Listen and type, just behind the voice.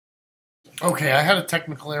Okay, I had a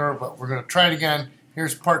technical error, but we're going to try it again.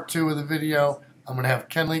 Here's part 2 of the video. I'm going to have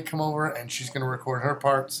Kenley come over, and she's going to record her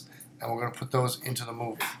parts, and we're going to put those into the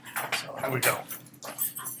movie. So here we go.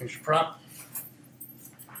 Here's your prop.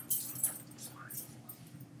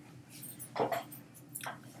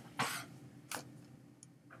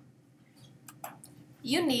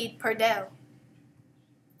 You need Perdel.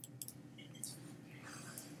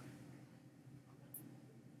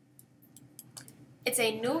 It's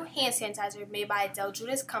a new hand sanitizer made by Del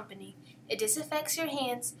Judas Company. It disinfects your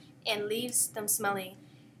hands and leaves them smelling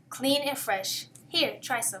clean and fresh. Here,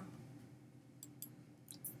 try some.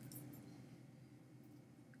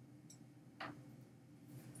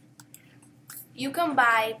 You can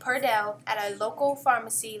buy Perdel at a local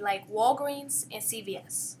pharmacy like Walgreens and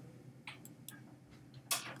CVS.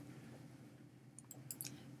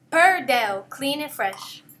 Perdel, clean and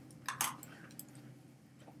fresh.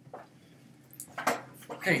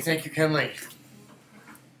 Okay, thank you, Kenley.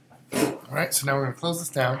 Alright, so now we're going to close this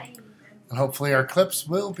down, and hopefully our clips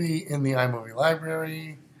will be in the iMovie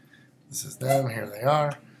library. This is them, here they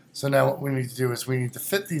are. So now what we need to do is we need to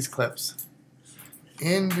fit these clips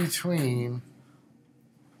in between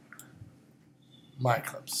my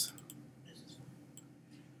clips.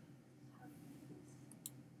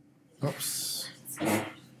 Oops. That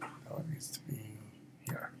one needs to be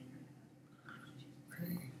here.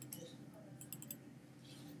 Okay.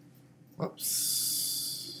 Whoops.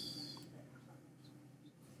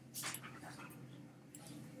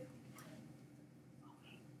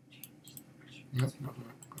 Nope.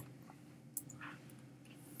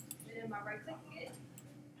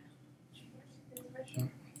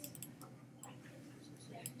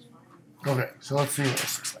 Okay, so let's see what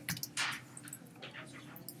this looks like.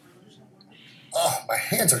 Oh, my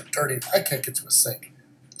hands are dirty. I can't get to a sink.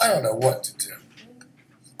 I don't know what to do.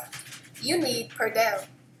 You need Perdel.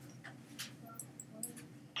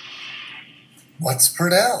 What's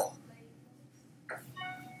Perdel?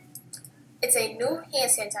 It's a new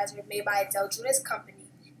hand sanitizer made by Del Judas Company.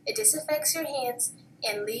 It disinfects your hands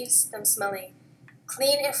and leaves them smelling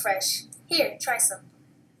clean and fresh. Here, try some.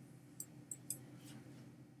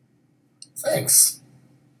 Thanks.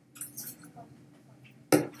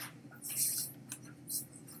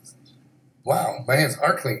 Wow, my hands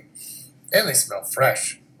are clean. And they smell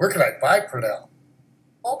fresh. Where can I buy Perdel?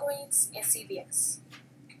 Walgreens and CVS.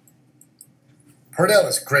 Perdel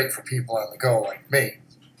is great for people on the go like me.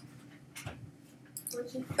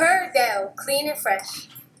 Perdel, clean and fresh.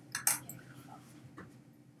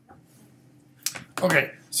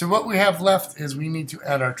 Okay, so what we have left is we need to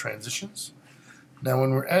add our transitions. Now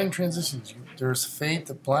when we're adding transitions, there's fade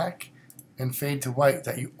to black and fade to white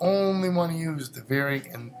that you only want to use the very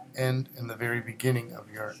end and the very beginning of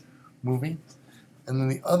your movie. And then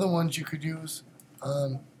the other ones you could use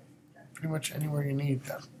pretty much anywhere you need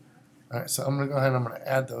them. Alright, so I'm going to go ahead and I'm going to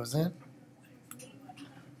add those in.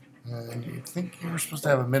 And you think you were supposed to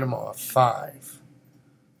have a minimum of 5.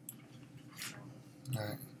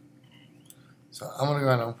 Alright. So I'm going to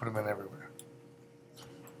go ahead and put them in everywhere.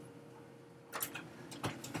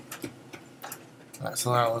 Alright,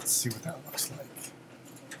 so now let's see what that looks like.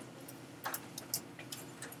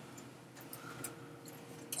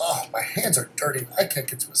 Oh, my hands are dirty. I can't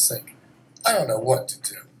get to a sink. I don't know what to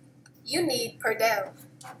do. You need Perdel.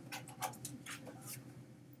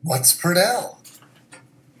 What's Perdel?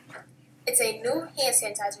 It's a new hand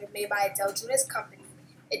sanitizer made by Del Judas Company.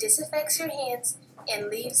 It disinfects your hands and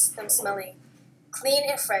leaves them smelling clean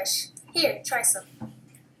and fresh. Here, try some.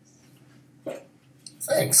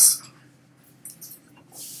 Thanks.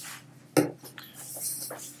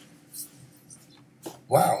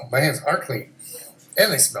 Wow, my hands are clean.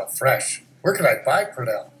 And they smell fresh. Where can I buy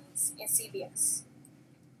Perdel? And CVS.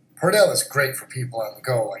 Perdel is great for people on the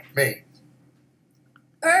go like me.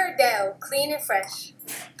 Perdel, clean and fresh.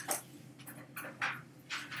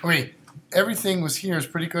 Wait, everything was here is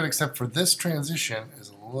pretty good except for this transition is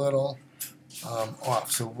a little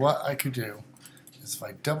off. So what I could do is if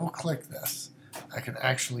I double click this, I can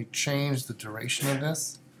actually change the duration of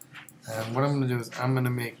this. And what I'm going to do is I'm going to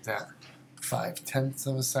make that 5/10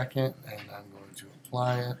 of a second, and I'm going to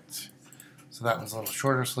apply it. So that one's a little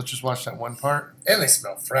shorter. So let's just watch that one part. And they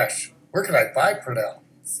smell fresh. Where can I buy Perdel?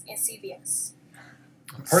 And CVS.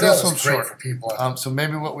 Perdel is great for people. So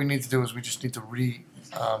maybe what we need to do is we just need to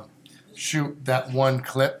shoot that one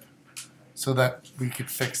clip so that we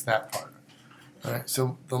could fix that part. All right.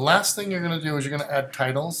 So the last thing you're going to do is you're going to add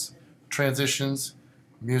titles, transitions,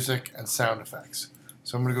 music, and sound effects.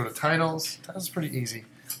 So I'm going to go to titles. That's pretty easy.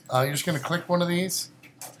 You're just going to click one of these,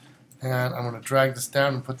 and I'm going to drag this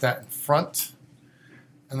down and put that in front.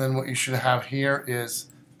 And then what you should have here is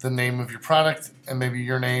the name of your product and maybe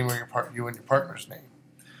your name or you and your partner's name.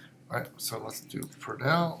 All right, so let's do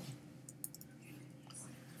Perdel.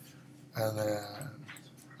 And then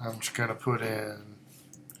I'm just going to put in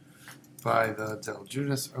by the Del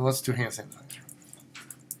Judas, or let's do hand sanitizer.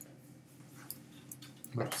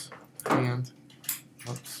 Whoops. Hand.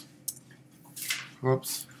 Whoops.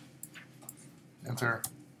 Whoops. Enter.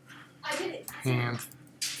 I did it. Hand.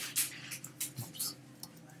 Whoops.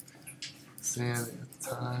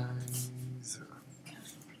 Sanitizer.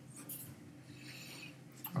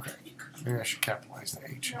 Okay. Maybe I should capitalize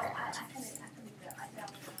the H. No, Hand. I couldn't do it.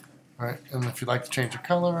 Alright, and if you'd like to change the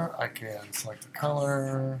color, I can select the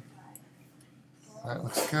color. That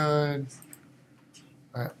looks good.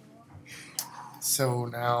 Alright. So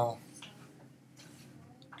now,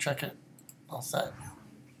 check it. All set.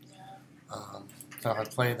 Now if I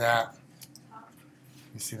play that,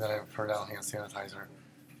 you see that I have Perdel hand sanitizer.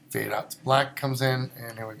 Fade out to black comes in,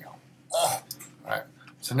 and here we go. Oh. Alright.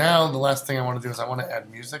 So now the last thing I want to do is I want to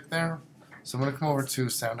add music there. So I'm going to come over to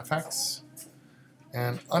sound effects.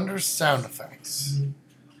 And under sound effects,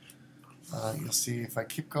 you'll see if I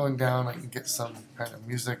keep going down, I can get some kind of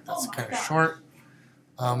music that's kind of short.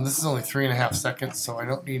 This is only 3.5 seconds, so I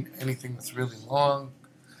don't need anything that's really long.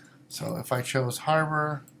 So if I chose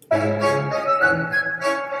Harbor,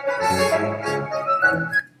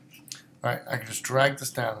 alright, I can just drag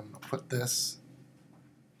this down. I'm going to put this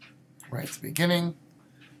right at the beginning.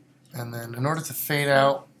 And then in order to fade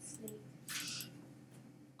out,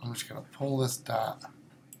 I'm just going to pull this dot,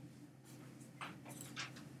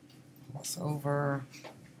 pull this over.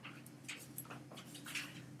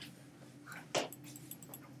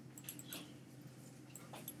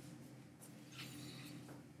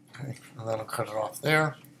 Okay, and that'll cut it off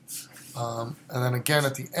there. And then again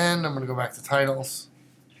at the end, I'm going to go back to titles.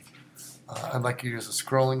 I'd like you to use a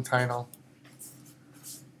scrolling title.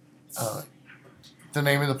 The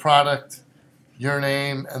name of the product, your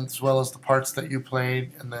name, as well as the parts that you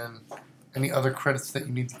played, and then any other credits that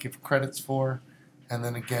you need to give credits for. And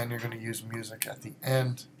then again, you're going to use music at the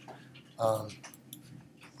end,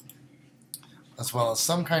 as well as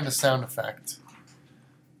some kind of sound effect.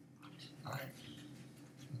 All right,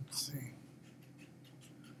 let's see.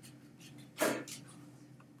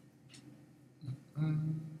 All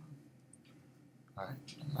right,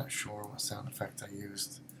 I'm not sure what sound effect I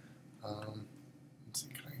used. Let's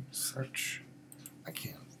see, can I search? I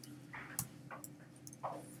can.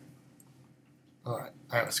 Alright,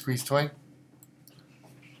 I have a squeeze toy.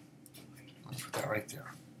 I'll put that right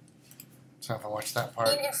there. So if I watch that part.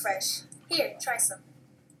 Clean and fresh. Here, try some.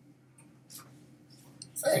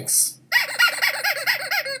 Thanks.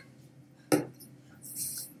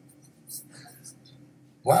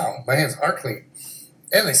 Wow, my hands are clean.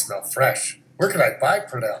 And they smell fresh. Where can I buy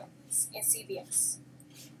Perdel? And CVS.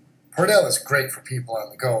 Perdel is great for people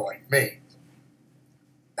on the go like me.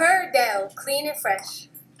 Perdel, clean and fresh.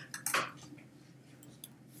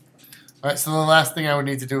 Alright, so the last thing I would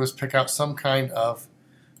need to do is pick out some kind of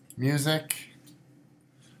music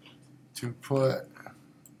to put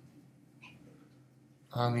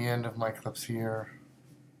on the end of my clips here.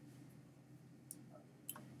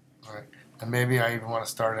 Alright, and maybe I even want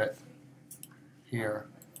to start it here.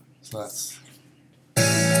 So that's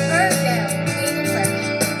Perdel, clean and fresh.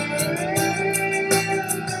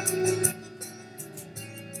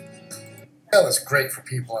 Perdel is great for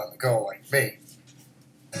people on the go like me.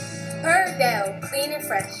 Perdel, clean and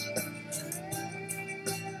fresh.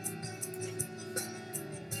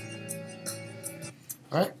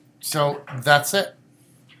 Alright, so that's it.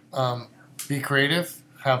 Be creative,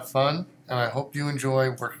 have fun, and I hope you enjoy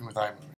working with iMovie.